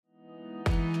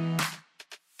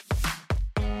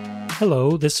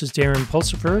Hello, this is Darren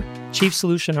Pulsifer, Chief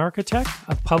Solution Architect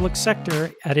of Public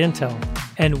Sector at Intel,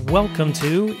 and welcome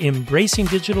to Embracing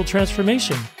Digital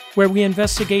Transformation, where we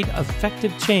investigate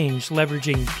effective change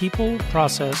leveraging people,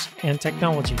 process, and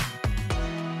technology.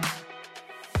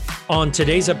 On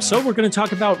today's episode, we're going to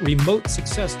talk about remote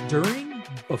success during,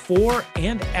 before,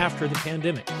 and after the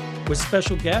pandemic with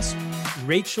special guest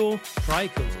Rachel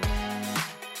Trykover.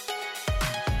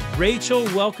 Rachel,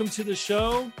 welcome to the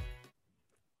show.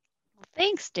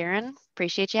 Thanks, Darren.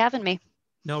 Appreciate you having me.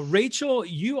 Now, Rachel,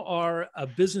 you are a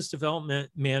business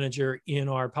development manager in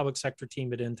our public sector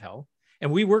team at Intel, and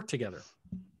we work together.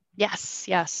 Yes,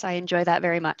 I enjoy that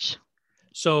very much.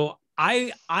 So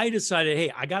I decided,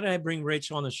 hey, I got to bring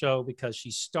Rachel on the show because she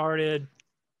started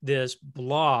this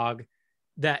blog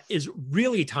that is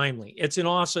really timely. It's an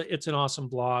awesome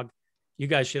blog. You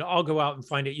guys should all go out and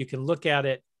find it. You can look at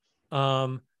it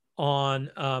on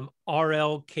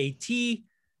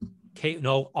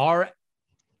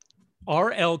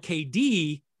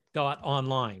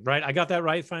rlkd.online, right? I got that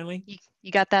right finally?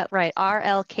 You got that right,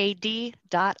 rlkd.online.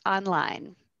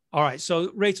 All right,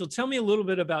 so Rachel, tell me a little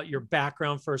bit about your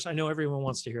background first. I know everyone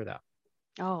wants to hear that.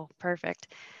 Oh,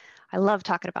 perfect. I love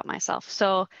talking about myself.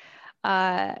 So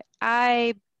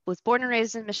I was born and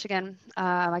raised in Michigan.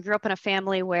 I grew up in a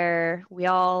family where we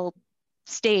all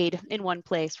stayed in one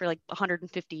place for like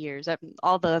 150 years.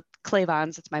 All the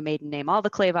Clavons, it's my maiden name, all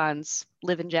the Clavons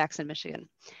live in Jackson, Michigan.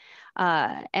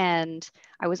 And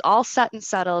I was all set and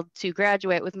settled to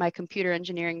graduate with my computer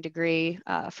engineering degree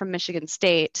from Michigan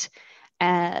State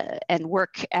and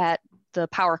work at the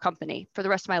power company for the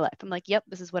rest of my life. I'm like, yep,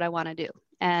 this is what I want to do.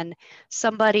 And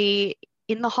somebody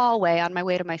in the hallway on my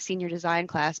way to my senior design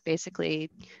class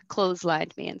basically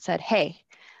clotheslined me and said, hey,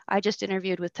 I just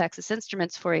interviewed with Texas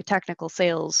Instruments for a technical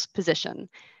sales position.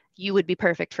 You would be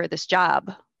perfect for this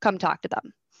job. Come talk to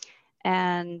them.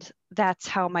 And that's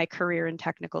how my career in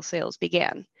technical sales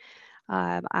began.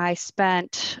 I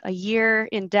spent a year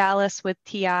in Dallas with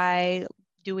TI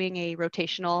doing a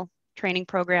rotational training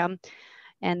program.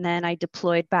 And then I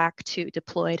deployed back to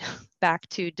Detroit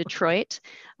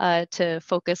to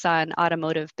focus on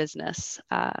automotive business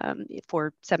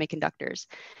for semiconductors.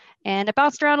 And I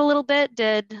bounced around a little bit,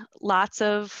 did lots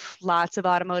of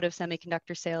automotive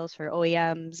semiconductor sales for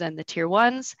OEMs and the tier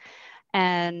ones.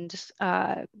 And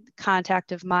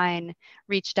contact of mine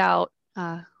reached out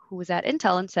who was at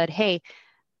Intel and said, hey,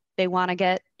 they want to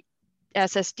get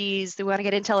SSDs, they want to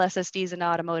get Intel SSDs into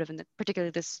automotive, and particularly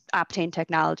this Optane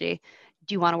technology.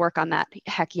 Do you want to work on that?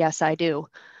 Heck yes, I do.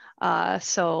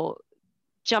 So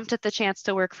jumped at the chance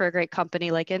to work for a great company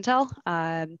like Intel.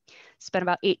 Spent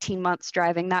about 18 months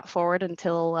driving that forward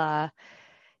until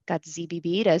got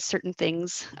ZBB'd, as certain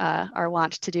things are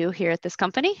wont to do here at this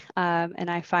company.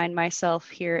 And I find myself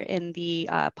here in the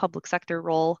public sector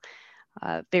role,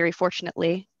 very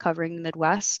fortunately covering the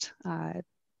Midwest.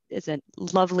 Is a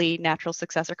lovely natural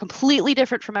successor, completely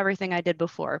different from everything I did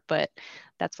before, but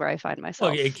that's where I find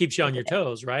myself. Well, it keeps you on your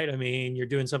toes, right? I mean, you're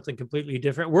doing something completely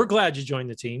different. We're glad you joined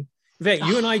the team. In fact,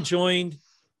 you and I joined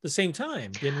the same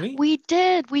time, didn't we? We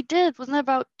did. Wasn't that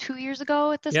about 2 years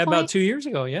ago at this point? Yeah, about 2 years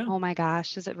ago, yeah. Oh my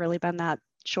gosh, has it really been that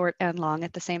short and long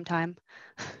at the same time?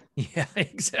 Yeah,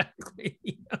 exactly.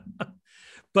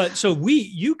 But so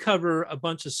you cover a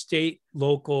bunch of state,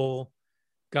 local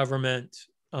government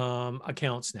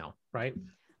accounts now, right?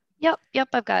 Yep.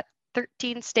 I've got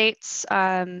 13 states,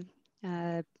 5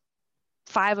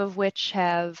 of which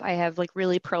I have like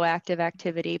really proactive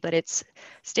activity, but it's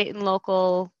state and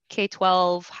local,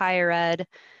 K-12, higher ed,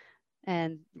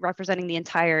 and representing the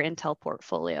entire Intel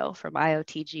portfolio from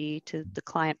IOTG to the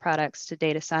client products to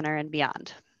data center and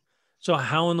beyond. So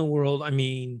how in the world, I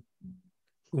mean,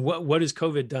 what has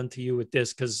COVID done to you with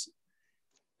this? Because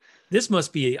this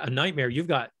must be a nightmare. You've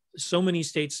got so many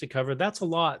states to cover. That's a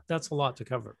lot to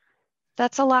cover.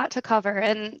 That's a lot to cover.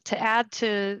 And to add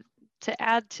to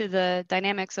the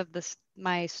dynamics of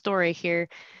my story here,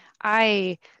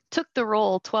 I took the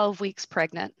role 12 weeks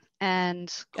pregnant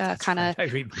and was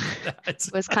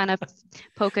kind of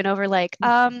poking over like,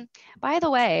 by the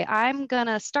way, I'm going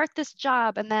to start this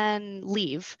job and then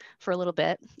leave for a little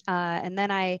bit. And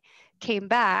then I came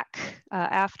back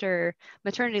after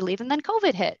maternity leave, and then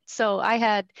COVID hit. So I've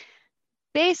had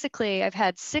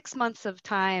 6 months of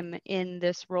time in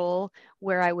this role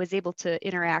where I was able to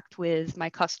interact with my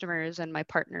customers and my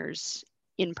partners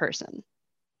in person.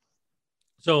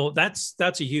 So that's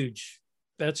a huge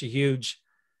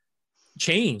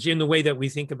change in the way that we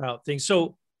think about things.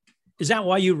 So is that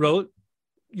why you wrote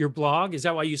your blog? Is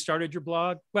that why you started your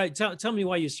blog? Right. Tell me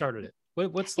why you started it.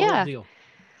 What's the whole deal?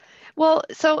 Well,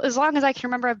 so as long as I can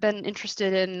remember, I've been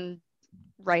interested in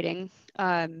writing.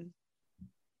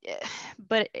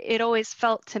 but it always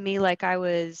felt to me like I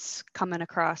was coming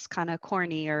across kind of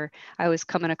corny, or I was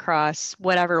coming across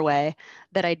whatever way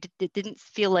that it didn't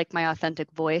feel like my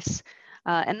authentic voice.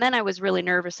 And then I was really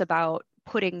nervous about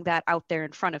putting that out there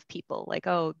in front of people, like,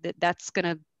 oh, that's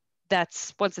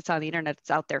once it's on the internet,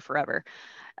 it's out there forever.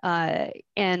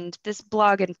 And this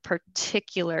blog in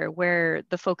particular, where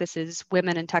the focus is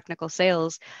women in technical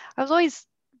sales, I was always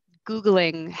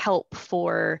Googling help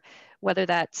for whether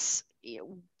that's,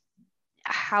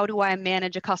 how do I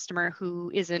manage a customer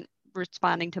who isn't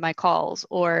responding to my calls,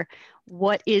 or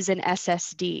what is an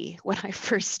SSD when I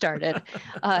first started.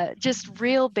 Just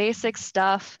real basic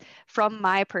stuff from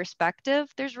my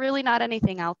perspective. There's really not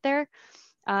anything out there.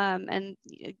 And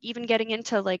even getting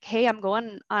into like, hey, I'm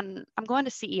going to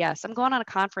CES. I'm going on a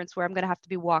conference where I'm going to have to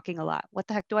be walking a lot. What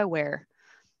the heck do I wear?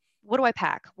 What do I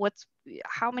pack?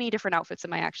 How many different outfits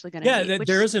am I actually going to need?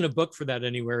 There isn't a book for that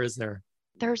anywhere, is there?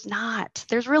 There's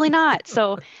really not.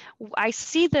 So I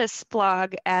see this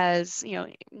blog as,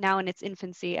 now in its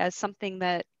infancy, as something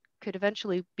that could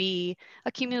eventually be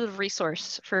a cumulative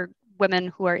resource for women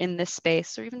who are in this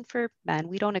space, or even for men,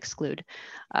 we don't exclude,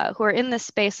 who are in this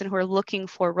space and who are looking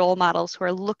for role models, who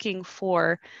are looking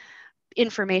for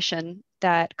information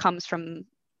that comes from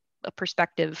a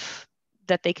perspective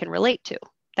that they can relate to.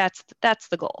 That's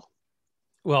the goal.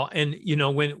 Well, and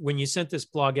when you sent this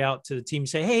blog out to the team,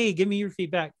 say, hey, give me your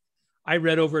feedback, I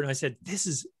read over it and I said, this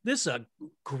is a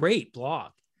great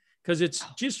blog, because it's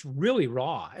just really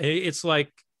raw. It's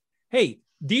like, hey,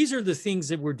 these are the things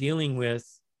that we're dealing with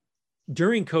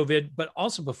during COVID, but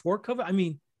also before COVID. I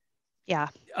mean, yeah,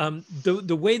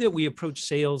 the way that we approach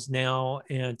sales now,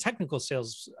 and technical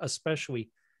sales especially,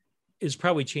 is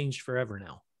probably changed forever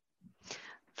now.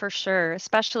 For sure,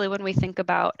 especially when we think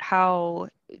about how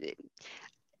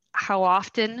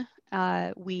often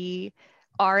we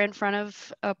are in front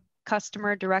of a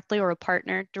customer directly or a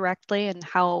partner directly, and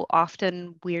how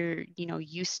often we're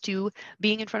used to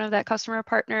being in front of that customer or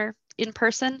partner in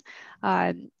person.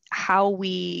 How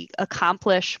we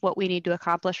accomplish what we need to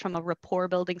accomplish from a rapport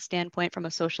building standpoint, from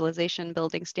a socialization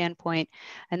building standpoint,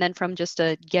 and then from just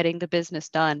a getting the business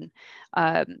done.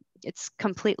 It's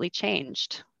completely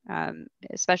changed,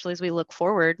 especially as we look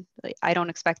forward. I don't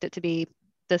expect it to be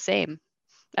the same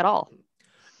at all.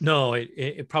 No,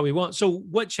 it probably won't. So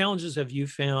what challenges have you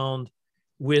found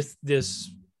with this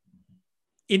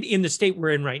in the state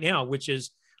we're in right now, which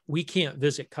is we can't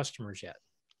visit customers yet?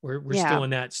 We're still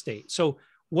in that state. So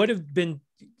what have been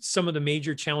some of the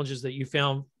major challenges that you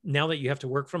found now that you have to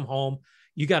work from home?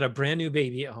 You got a brand new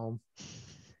baby at home,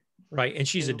 right? And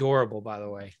she's adorable, by the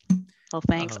way. Well,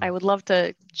 thanks. I would love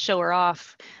to show her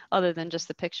off other than just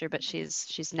the picture, but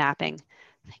she's napping.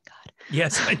 Thank God.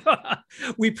 Yes, I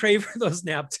know. We pray for those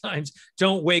nap times.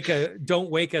 Don't wake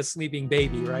a sleeping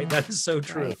baby, right? That is so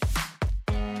true. Right.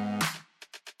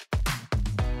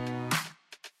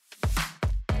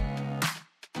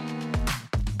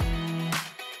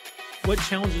 What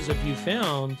challenges have you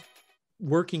found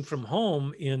working from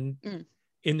home in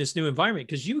this new environment?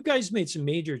 Because you guys made some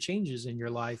major changes in your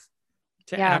life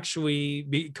to actually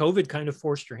be. COVID kind of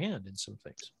forced your hand in some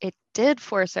things. It did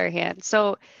force our hand.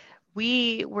 So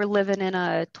we were living in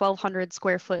a 1,200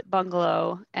 square foot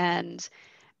bungalow, and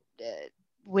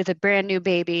with a brand new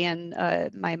baby, and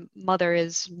my mother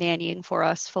is nannying for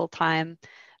us full time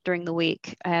during the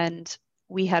week, and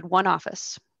we had one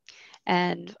office.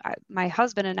 And my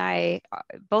husband and I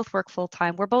both work full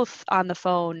time. We're both on the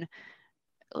phone,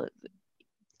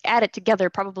 add it together,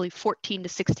 probably 14 to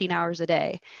 16 hours a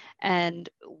day. And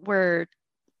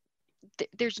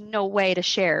there's no way to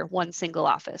share one single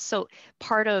office. So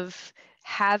part of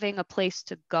having a place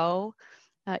to go,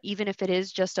 even if it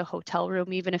is just a hotel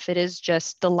room, even if it is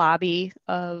just the lobby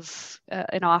of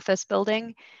an office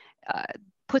building,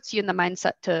 puts you in the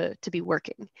mindset to be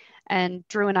working. And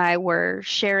Drew and I were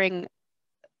sharing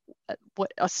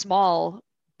a small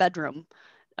bedroom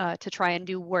to try and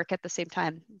do work at the same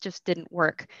time. Just didn't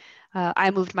work.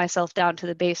 I moved myself down to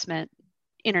the basement.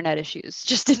 Internet issues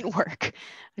just didn't work.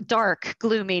 Dark,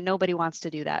 gloomy, nobody wants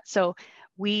to do that. So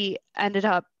we ended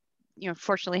up,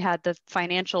 fortunately had the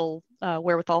financial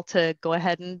wherewithal to go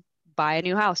ahead and buy a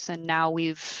new house. And now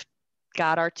we've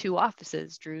got our two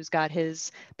offices. Drew's got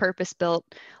his purpose-built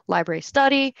library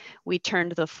study. We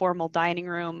turned the formal dining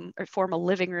room or formal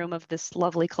living room of this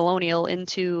lovely colonial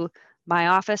into my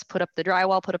office, put up the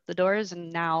drywall, put up the doors, and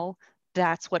now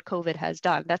that's what COVID has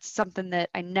done. That's something that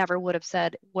I never would have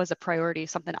said was a priority,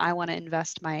 something I want to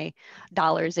invest my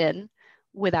dollars in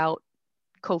without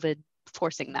COVID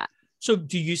forcing that. So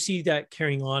do you see that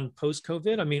carrying on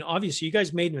post-COVID? I mean, obviously you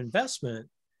guys made an investment,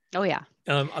 Oh yeah.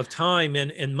 of time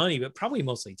and money, but probably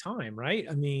mostly time, right?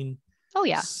 I mean, Oh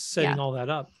yeah. setting Yeah. all that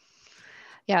up.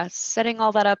 Yeah. Setting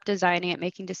all that up, designing it,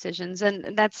 making decisions.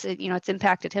 And that's, it's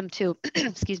impacted him too.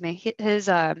 Excuse me. He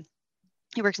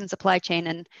works in supply chain.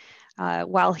 And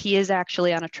while he is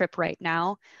actually on a trip right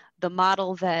now, the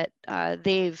model that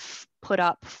they've put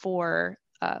up for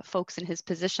folks in his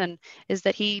position is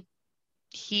that he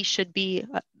should be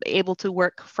able to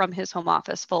work from his home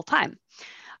office full time.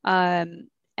 And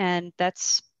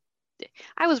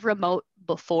I was remote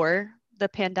before the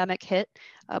pandemic hit,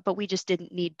 but we just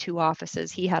didn't need two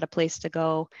offices. He had a place to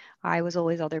go. I was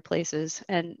always other places.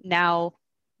 And now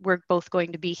we're both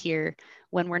going to be here.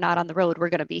 When we're not on the road, we're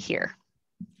going to be here.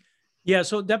 Yeah,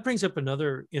 so that brings up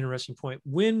another interesting point.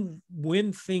 When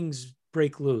things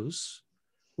break loose,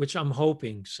 which I'm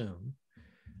hoping soon,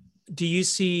 do you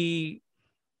see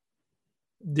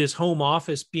this home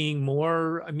office being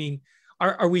more? I mean,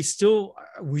 are we still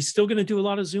going to do a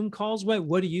lot of Zoom calls?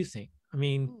 What do you think? I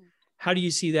mean, how do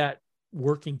you see that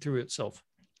working through itself?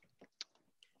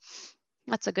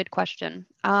 That's a good question.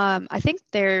 I think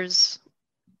there's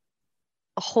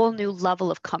a whole new level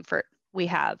of comfort we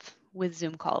have with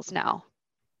Zoom calls now.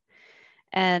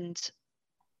 And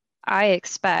I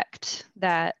expect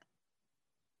that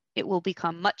it will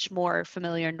become much more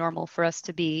familiar and normal for us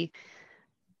to be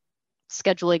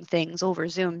scheduling things over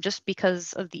Zoom just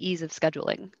because of the ease of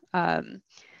scheduling.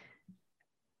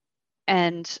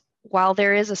 And while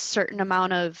there is a certain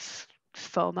amount of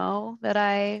FOMO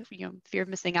that fear of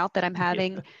missing out that I'm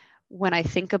having Yeah. when I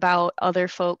think about other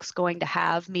folks going to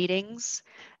have meetings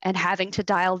and having to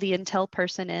dial the Intel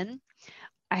person in,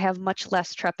 I have much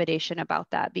less trepidation about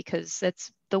that because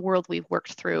it's the world we've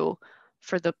worked through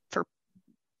for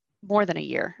more than a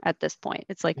year at this point.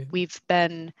 It's like we've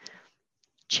been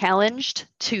challenged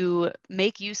to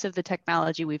make use of the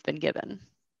technology we've been given.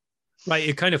 Right.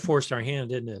 It kind of forced our hand,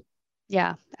 didn't it?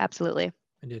 Yeah, absolutely.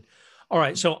 I did. All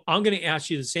right. So I'm going to ask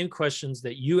you the same questions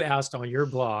that you asked on your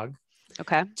blog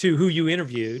Okay. to who you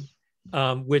interviewed,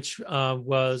 which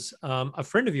was a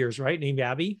friend of yours, right? Named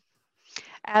Abby.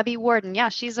 Abby Warden. Yeah,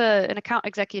 she's an account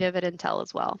executive at Intel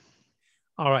as well.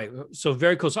 All right. So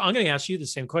very cool. So I'm going to ask you the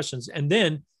same questions. And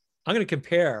then I'm going to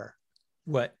compare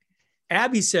what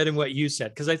Abby said and what you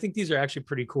said, because I think these are actually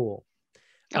pretty cool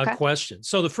questions.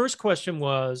 So the first question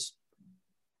was,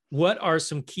 what are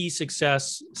some key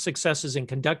successes in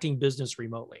conducting business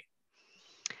remotely?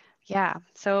 Yeah.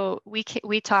 So we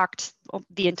talked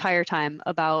the entire time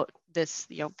about this,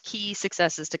 key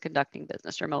successes to conducting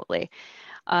business remotely.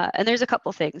 And there's a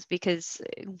couple things because,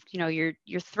 you're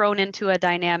thrown into a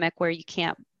dynamic where you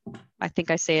can't, I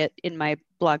think I say it in my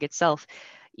blog itself,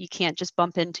 you can't just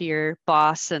bump into your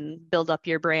boss and build up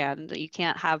your brand. You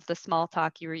can't have the small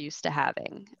talk you were used to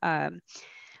having.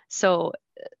 So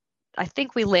I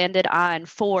think we landed on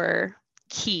 4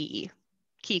 key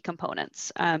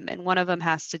components. And one of them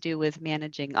has to do with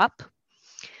managing up.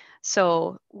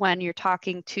 So when you're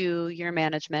talking to your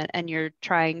management and you're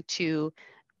trying to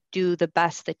do the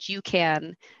best that you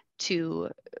can to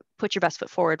put your best foot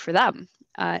forward for them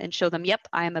and show them, yep,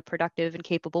 I am a productive and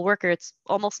capable worker. It's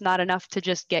almost not enough to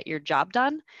just get your job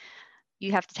done.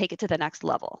 You have to take it to the next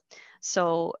level.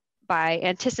 So by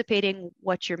anticipating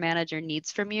what your manager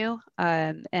needs from you,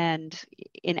 and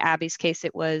in Abby's case,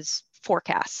 it was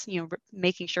forecasts,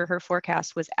 making sure her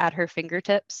forecast was at her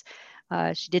fingertips.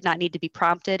 She did not need to be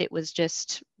prompted. It was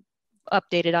just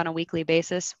updated on a weekly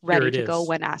basis, ready to go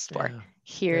when asked for.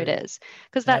 Here it is.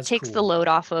 Because that takes the load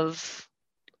off of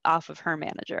her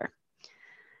manager.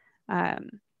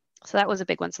 So that was a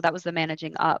big one. So that was the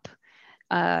managing up.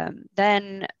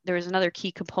 Then there was another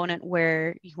key component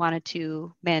where you wanted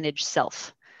to manage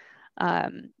self.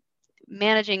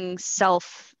 Managing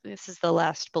self, this is the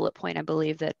last bullet point I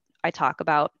believe that I talk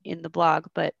about in the blog,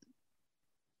 but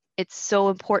it's so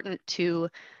important to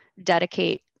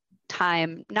dedicate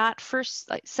time, not for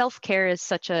self-care is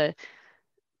such a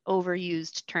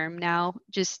overused term now.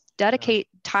 Just dedicate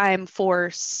time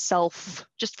for self,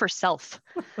 just for self.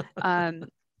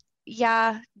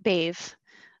 Yeah, bathe.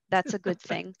 That's a good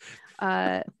thing.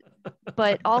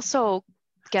 But also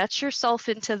get yourself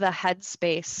into the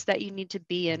headspace that you need to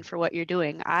be in for what you're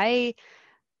doing.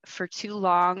 For too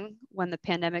long, when the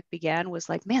pandemic began, was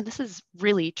like, man, this is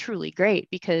really, truly great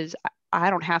because I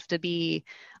don't have to be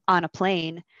on a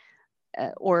plane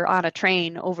or on a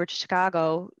train over to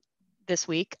Chicago this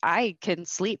week. I can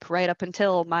sleep right up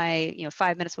until my,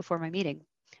 5 minutes before my meeting.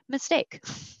 Mistake.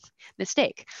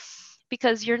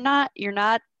 Because you're not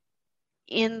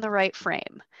in the right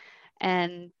frame.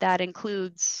 And that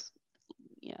includes,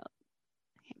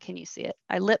 can you see it?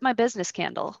 I lit my business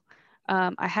candle.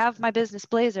 I have my business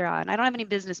blazer on. I don't have any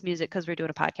business music because we're doing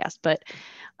a podcast, but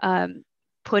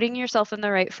putting yourself in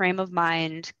the right frame of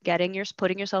mind,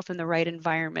 putting yourself in the right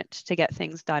environment to get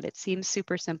things done. It seems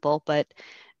super simple, but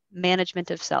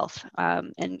management of self,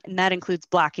 and that includes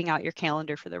blocking out your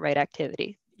calendar for the right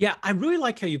activity. Yeah, I really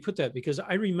like how you put that, because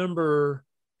I remember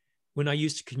when I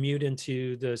used to commute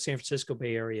into the San Francisco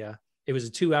Bay Area, it was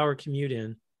a 2-hour commute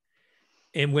in.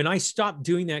 And when I stopped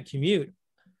doing that commute,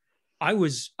 I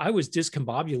was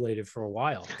discombobulated for a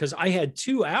while, because I had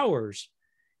 2 hours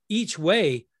each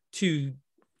way to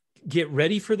get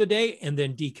ready for the day and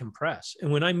then decompress.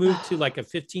 And when I moved to like a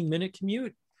 15-minute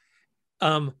commute,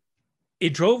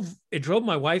 it drove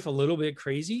my wife a little bit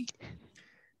crazy,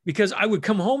 because I would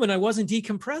come home and I wasn't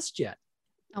decompressed yet.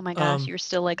 Oh my gosh, you're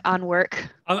still like on work.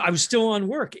 I was still on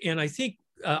work. And I think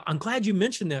I'm glad you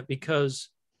mentioned that, because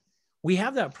we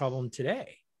have that problem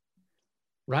today,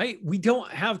 right? We don't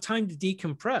have time to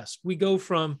decompress. We go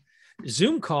from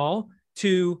Zoom call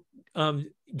to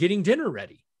getting dinner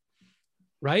ready,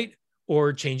 right?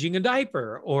 Or changing a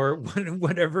diaper, or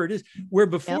whatever it is, where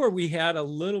before we had a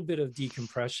little bit of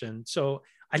decompression. So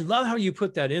I love how you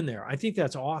put that in there. I think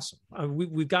that's awesome.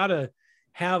 We've got to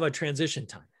have a transition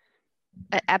time.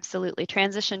 Absolutely.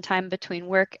 Transition time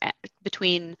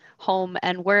between home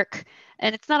and work.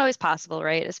 And it's not always possible,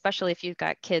 right? Especially if you've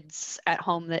got kids at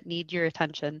home that need your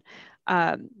attention.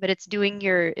 But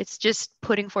it's just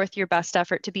putting forth your best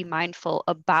effort to be mindful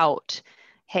about,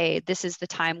 hey, this is the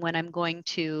time when I'm going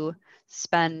to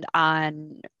spend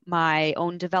on my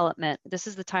own development. This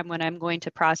is the time when I'm going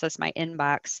to process my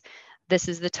inbox. This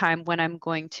is the time when I'm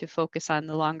going to focus on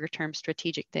the longer term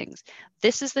strategic things.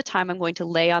 This is the time I'm going to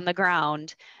lay on the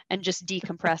ground and just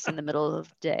decompress in the middle of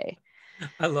the day.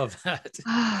 I love that.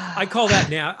 I call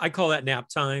that nap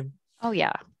time. Oh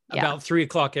yeah. About 3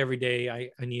 o'clock every day,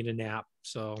 I need a nap.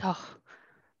 So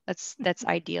that's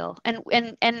ideal.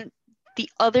 And the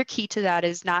other key to that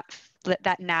is not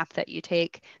that nap that you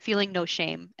take, feeling no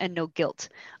shame and no guilt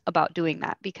about doing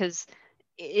that, because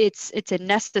it's a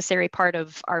necessary part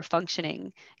of our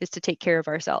functioning is to take care of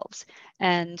ourselves.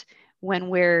 And when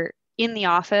we're in the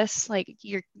office, like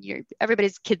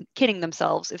everybody's kidding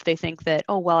themselves if they think that,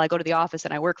 oh, well, I go to the office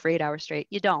and I work for 8 hours straight.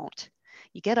 You don't.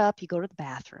 You get up, you go to the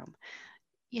bathroom,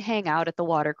 you hang out at the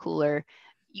water cooler,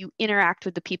 you interact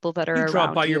with the people that are around you. You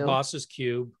drop by your boss's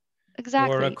cube.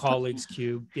 Exactly. Or a colleague's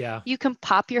cube. Yeah. You can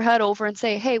pop your head over and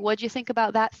say, hey, what'd you think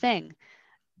about that thing?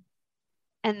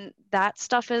 And that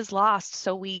stuff is lost.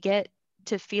 So we get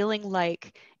to feeling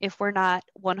like if we're not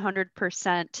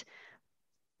 100%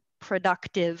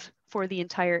 productive for the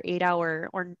entire 8-hour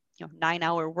or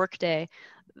 9-hour workday,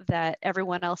 that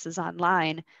everyone else is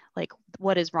online. Like,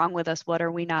 what is wrong with us? What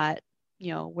are we not?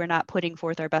 We're not putting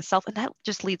forth our best self, and that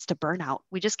just leads to burnout.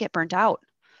 We just get burnt out.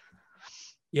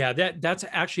 Yeah, that's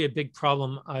actually a big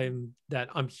problem that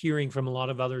I'm hearing from a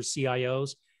lot of other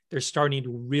CIOs. They're starting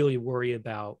to really worry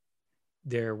about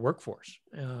their workforce.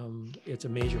 It's a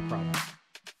major problem.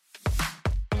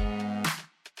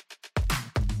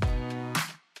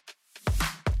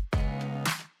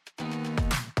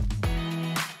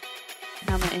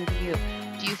 I'm going to interview you.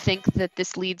 Do you think that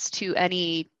this leads to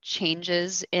any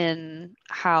changes in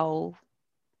how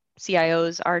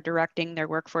CIOs are directing their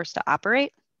workforce to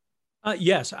operate?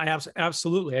 Yes,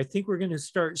 absolutely. I think we're going to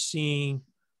start seeing,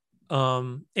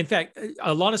 in fact,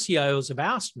 a lot of CIOs have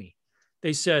asked me,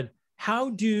 they said,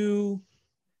 how do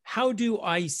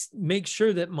I make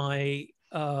sure that my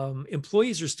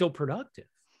employees are still productive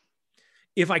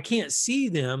if I can't see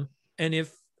them, and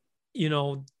if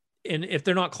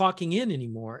they're not clocking in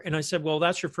anymore? And I said, well,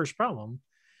 that's your first problem,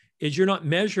 is you're not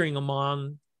measuring them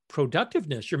on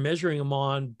productiveness. You're measuring them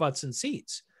on butts and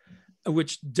seats,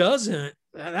 which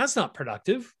that's not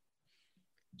productive.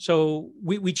 So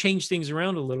we change things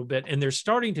around a little bit, and they're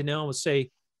starting to now say,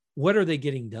 what are they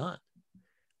getting done?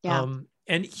 Yeah.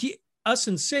 And us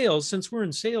in sales, since we're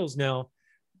in sales now,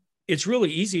 it's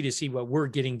really easy to see what we're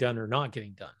getting done or not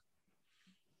getting done,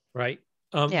 right?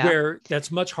 Where that's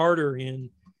much harder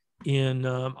in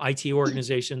IT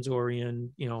organizations or in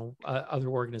other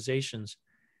organizations.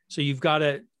 So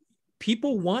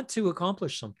people want to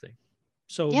accomplish something,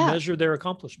 so measure their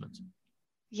accomplishments.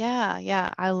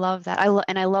 Yeah, I love that.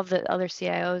 I love that other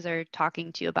CIOs are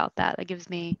talking to you about that.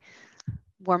 That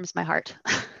warms my heart.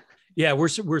 Yeah, we're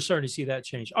starting to see that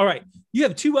change. All right, you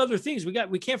have 2 other things.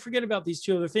 We can't forget about these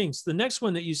 2 other things. The next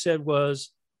one that you said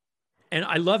was, and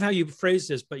I love how you phrased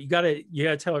this, but you gotta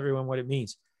tell everyone what it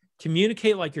means.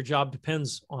 Communicate like your job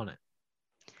depends on it.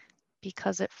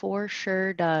 Because it for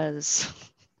sure does.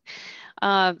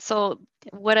 So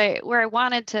where I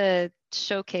wanted to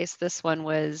showcase this one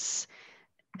was,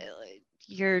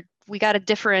 your we got to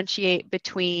differentiate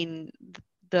between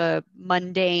the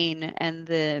mundane and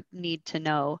the need to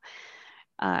know.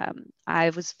 I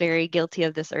was very guilty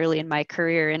of this early in my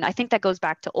career. And I think that goes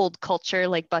back to old culture,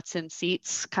 like butts in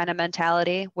seats kind of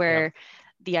mentality, where Yep.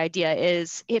 the idea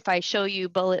is if I show you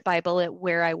bullet by bullet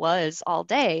where I was all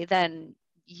day, then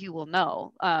you will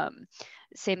know.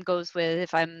 Same goes with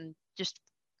if I'm just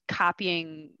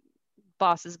copying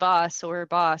boss's boss or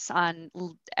boss on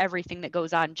everything that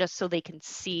goes on just so they can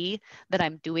see that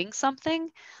I'm doing something.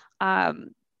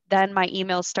 Um, then my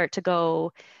emails start to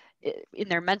go in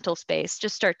their mental space,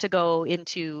 just start to go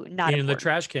into not In the important.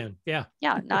 trash can. Yeah.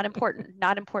 Yeah, not important,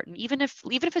 not important. Even if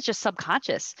it's just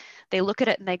subconscious, they look at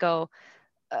it and they go,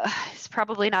 it's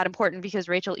probably not important because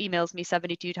Rachel emails me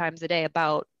 72 times a day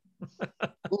about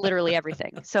literally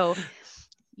everything. So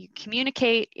you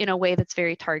communicate in a way that's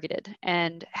very targeted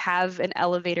and have an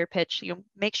elevator pitch. You know,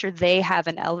 make sure they have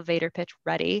an elevator pitch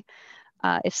ready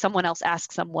if someone else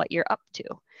asks them what you're up to.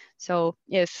 So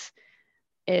if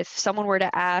someone were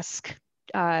to ask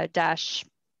Dash,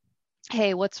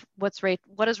 hey, what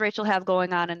does Rachel have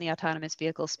going on in the autonomous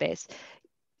vehicle space?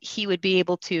 He would be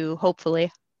able to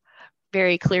hopefully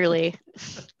very clearly,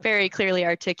 very clearly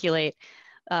articulate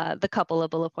the couple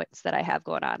of bullet points that I have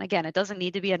going on. Again, it doesn't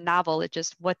need to be a novel. It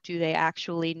just, what do they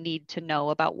actually need to know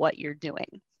about what you're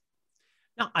doing?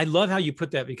 Now, I love how you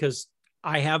put that because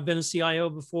I have been a CIO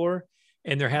before,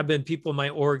 and there have been people in my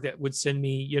org that would send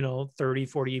me, 30,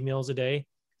 40 emails a day.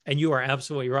 And you are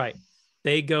absolutely right.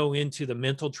 They go into the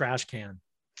mental trash can.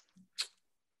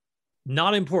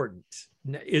 Not important.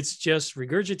 It's just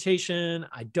regurgitation.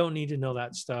 I don't need to know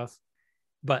that stuff.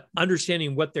 But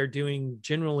understanding what they're doing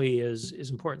generally is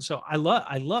important. So I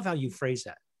love how you phrase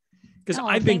that, because Oh,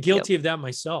 I've been thank you. guilty of that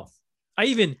myself. I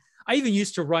even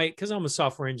used to write, because I'm a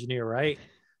software engineer, right?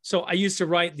 So I used to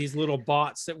write these little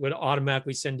bots that would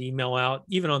automatically send email out,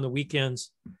 even on the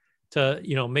weekends, to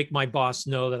make my boss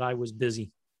know that I was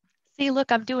busy. See,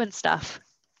 look, I'm doing stuff.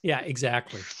 Yeah,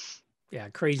 exactly. Yeah, Yeah.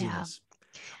 craziness.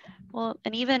 Well,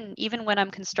 and even when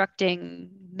I'm constructing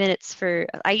minutes for,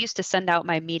 I used to send out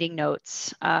my meeting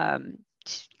notes,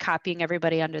 copying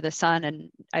everybody under the sun, and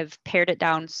I've pared it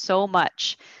down so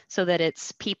much so that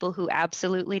it's people who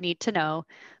absolutely need to know,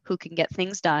 who can get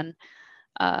things done.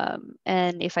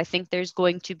 And if I think there's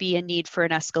going to be a need for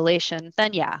an escalation,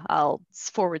 then yeah, I'll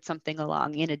forward something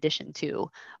along in addition to.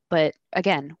 But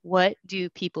again, what do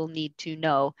people need to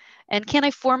know? And can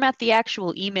I format the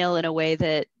actual email in a way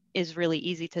that is really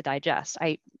easy to digest?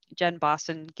 Jen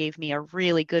Boston gave me a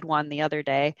really good one the other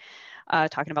day,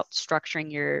 talking about structuring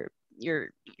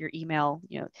your email.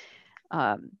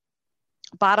 Um,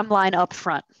 bottom line up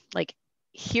front, like,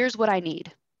 here's what I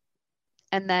need,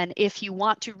 and then if you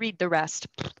want to read the rest,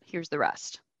 here's the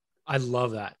rest. I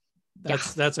love that. Yeah.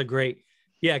 That's a great,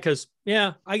 yeah, because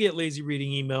yeah, I get lazy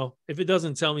reading email. If it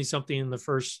doesn't tell me something in the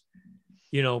first,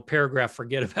 paragraph,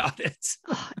 forget about it.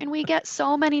 And we get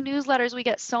so many newsletters. We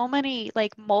get so many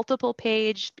like multiple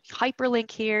page hyperlink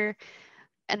here.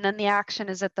 And then the action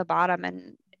is at the bottom.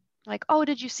 And like, oh,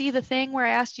 did you see the thing where I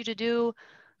asked you to do?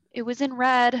 It was in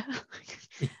red.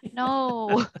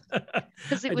 No,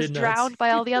 because it I was did not drowned by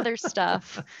see. all the other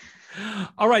stuff.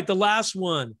 All right, the last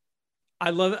one. I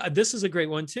love it. This is a great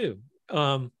one too.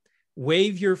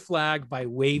 Wave your flag by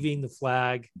waving the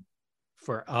flag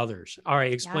for others. All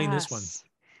right, explain this one. Yes.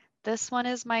 This one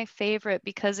is my favorite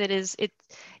because it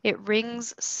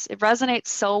resonates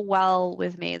so well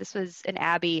with me. This was an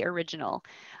Abby original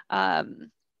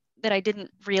um, that I didn't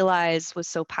realize was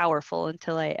so powerful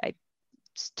until I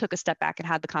took a step back and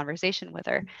had the conversation with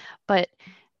her. But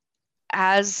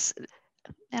as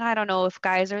and I don't know if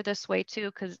guys are this way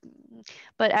too,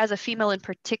 but as a female in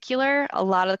particular, a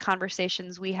lot of the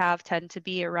conversations we have tend to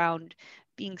be around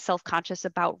being self-conscious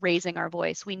about raising our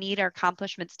voice. We need our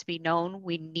accomplishments to be known.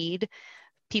 We need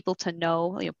people to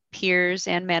know, peers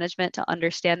and management to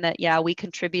understand that, yeah, we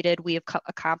contributed, we have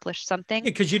accomplished something.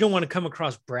 Yeah, because you don't want to come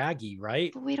across braggy,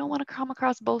 right? But we don't want to come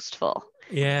across boastful.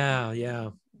 Yeah, yeah.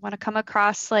 We want to come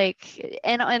across like,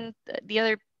 and the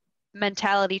other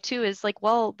mentality too is like,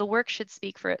 well, the work should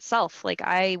speak for itself. Like,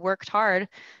 I worked hard.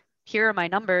 Here are my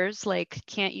numbers. Like,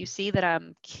 can't you see that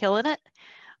I'm killing it?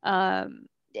 Um,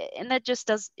 and that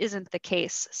just isn't the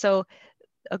case. So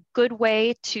a good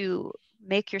way to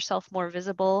make yourself more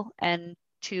visible and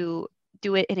to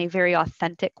do it in a very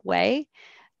authentic way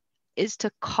is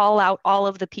to call out all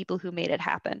of the people who made it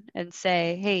happen and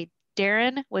say, hey,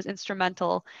 Darren was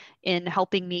instrumental in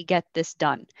helping me get this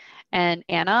done. And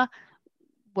Anna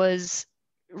was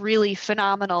really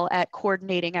phenomenal at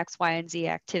coordinating X, Y, and Z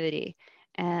activity.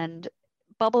 And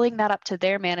bubbling that up to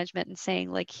their management and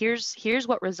saying like, here's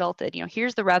what resulted,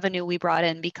 here's the revenue we brought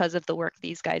in because of the work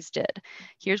these guys did.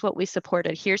 Here's what we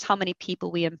supported. Here's how many people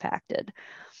we impacted.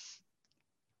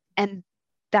 And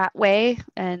that way,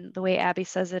 and the way Abby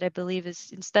says it, I believe, is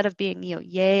instead of being,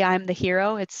 yay, I'm the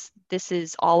hero, this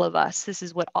is all of us. This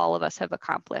is what all of us have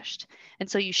accomplished. And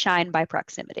so you shine by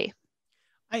proximity.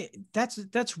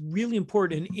 That's really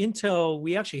important. In Intel,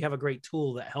 we actually have a great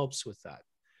tool that helps with that.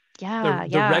 Yeah.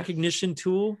 The recognition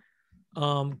tool.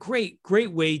 Great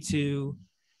way to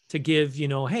give,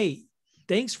 hey,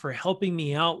 thanks for helping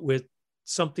me out with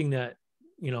something that,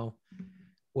 you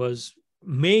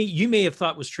may have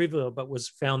thought was trivial, but was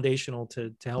foundational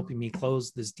to helping me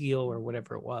close this deal or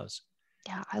whatever it was.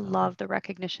 Yeah, I love the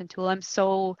recognition tool.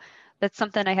 That's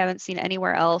something I haven't seen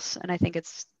anywhere else. And I think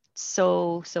it's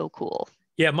so cool.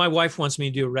 Yeah, my wife wants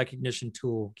me to do a recognition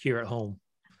tool here at home.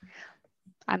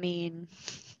 I mean,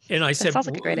 and I said, sounds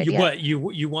like a great idea. What,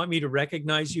 you want me to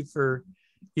recognize you for,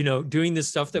 doing this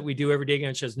stuff that we do every day?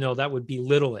 And she says, no, that would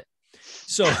belittle it.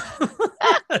 So,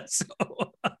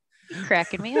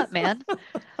 cracking me up, man.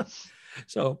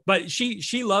 But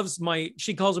she loves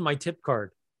she calls it my tip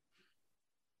card.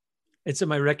 It's in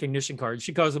my recognition card.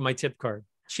 She calls it my tip card.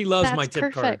 She loves my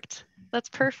tip card. That's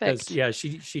perfect. Yeah,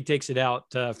 she takes it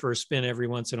out for a spin every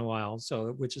once in a while.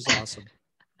 Which is awesome.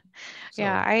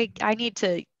 Yeah, I need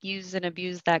to use and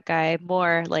abuse that guy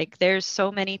more. Like there's so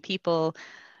many people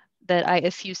that I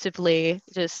effusively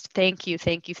just thank you.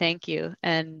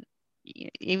 And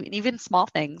even small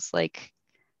things like,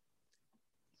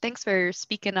 thanks for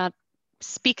speaking up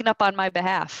on my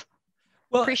behalf.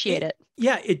 Well, appreciate it.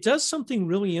 Yeah, it does something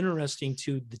really interesting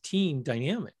to the team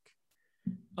dynamic.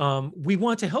 We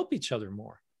want to help each other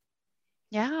more.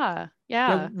 Yeah.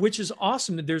 Which is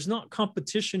awesome. There's not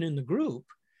competition in the group.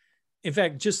 In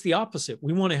fact, just the opposite.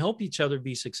 We want to help each other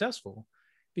be successful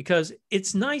because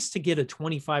it's nice to get a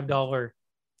 $25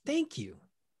 thank you,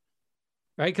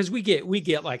 right? Because we get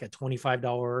like a $25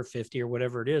 or $50 or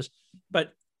whatever it is,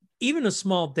 but even a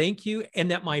small thank you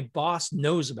and that my boss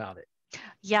knows about it.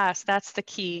 Yes, that's the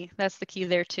key. That's the key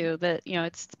there too. That,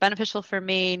 it's beneficial for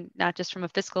me, not just from a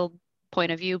fiscal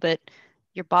point of view, but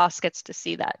your boss gets to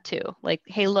see that too. Like,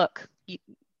 hey, look,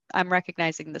 I'm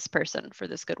recognizing this person for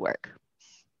this good work.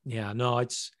 Yeah, no,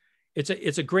 it's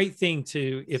a great thing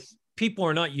if people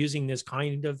are not using this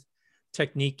kind of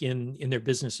technique in their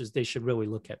businesses, they should really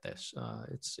look at this.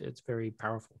 It's very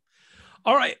powerful.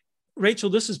 All right, Rachel,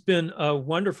 this has been a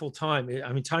wonderful time.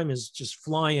 I mean, time is just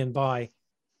flying by.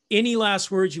 Any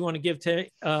last words you want to give to,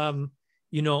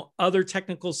 other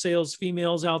technical sales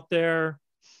females out there?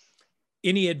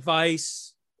 Any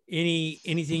advice,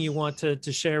 anything you want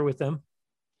to share with them?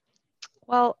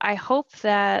 Well, I hope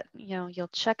that, you'll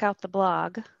check out the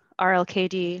blog,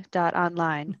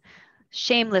 rlkd.online.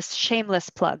 Shameless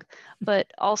plug.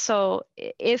 But also,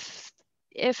 if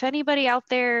anybody out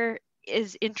there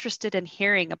is interested in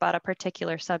hearing about a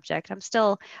particular subject,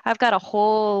 I've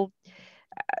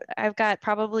got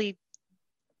probably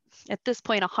at this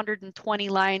point 120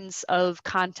 lines of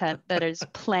content that is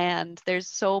planned. There's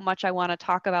so much I want to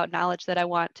talk about, knowledge that I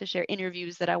want to share,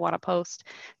 interviews that I want to post,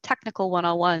 technical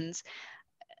 101s,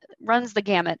 runs the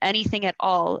gamut, anything at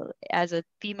all. As a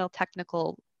female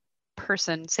technical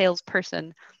person,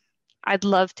 salesperson, I'd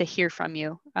love to hear from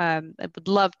you. I would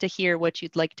love to hear what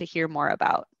you'd like to hear more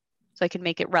about so I can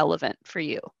make it relevant for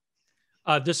you.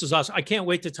 This is awesome. I can't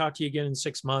wait to talk to you again in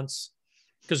 6 months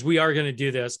because we are going to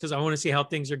do this because I want to see how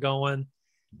things are going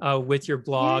with your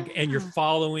blog and your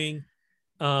following.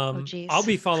 I'll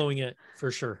be following it for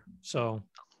sure. So.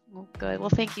 Well, good. Well,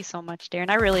 thank you so much, Darren.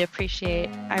 I really appreciate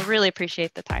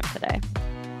the time today.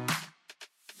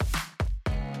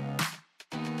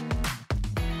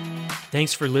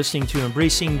 Thanks for listening to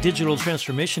Embracing Digital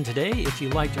Transformation today. If you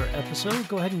liked our episode,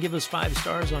 go ahead and give us 5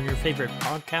 stars on your favorite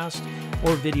podcast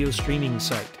or video streaming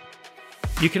site.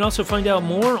 You can also find out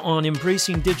more on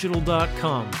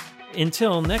embracingdigital.com.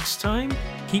 Until next time,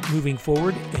 keep moving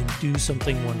forward and do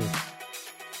something wonderful.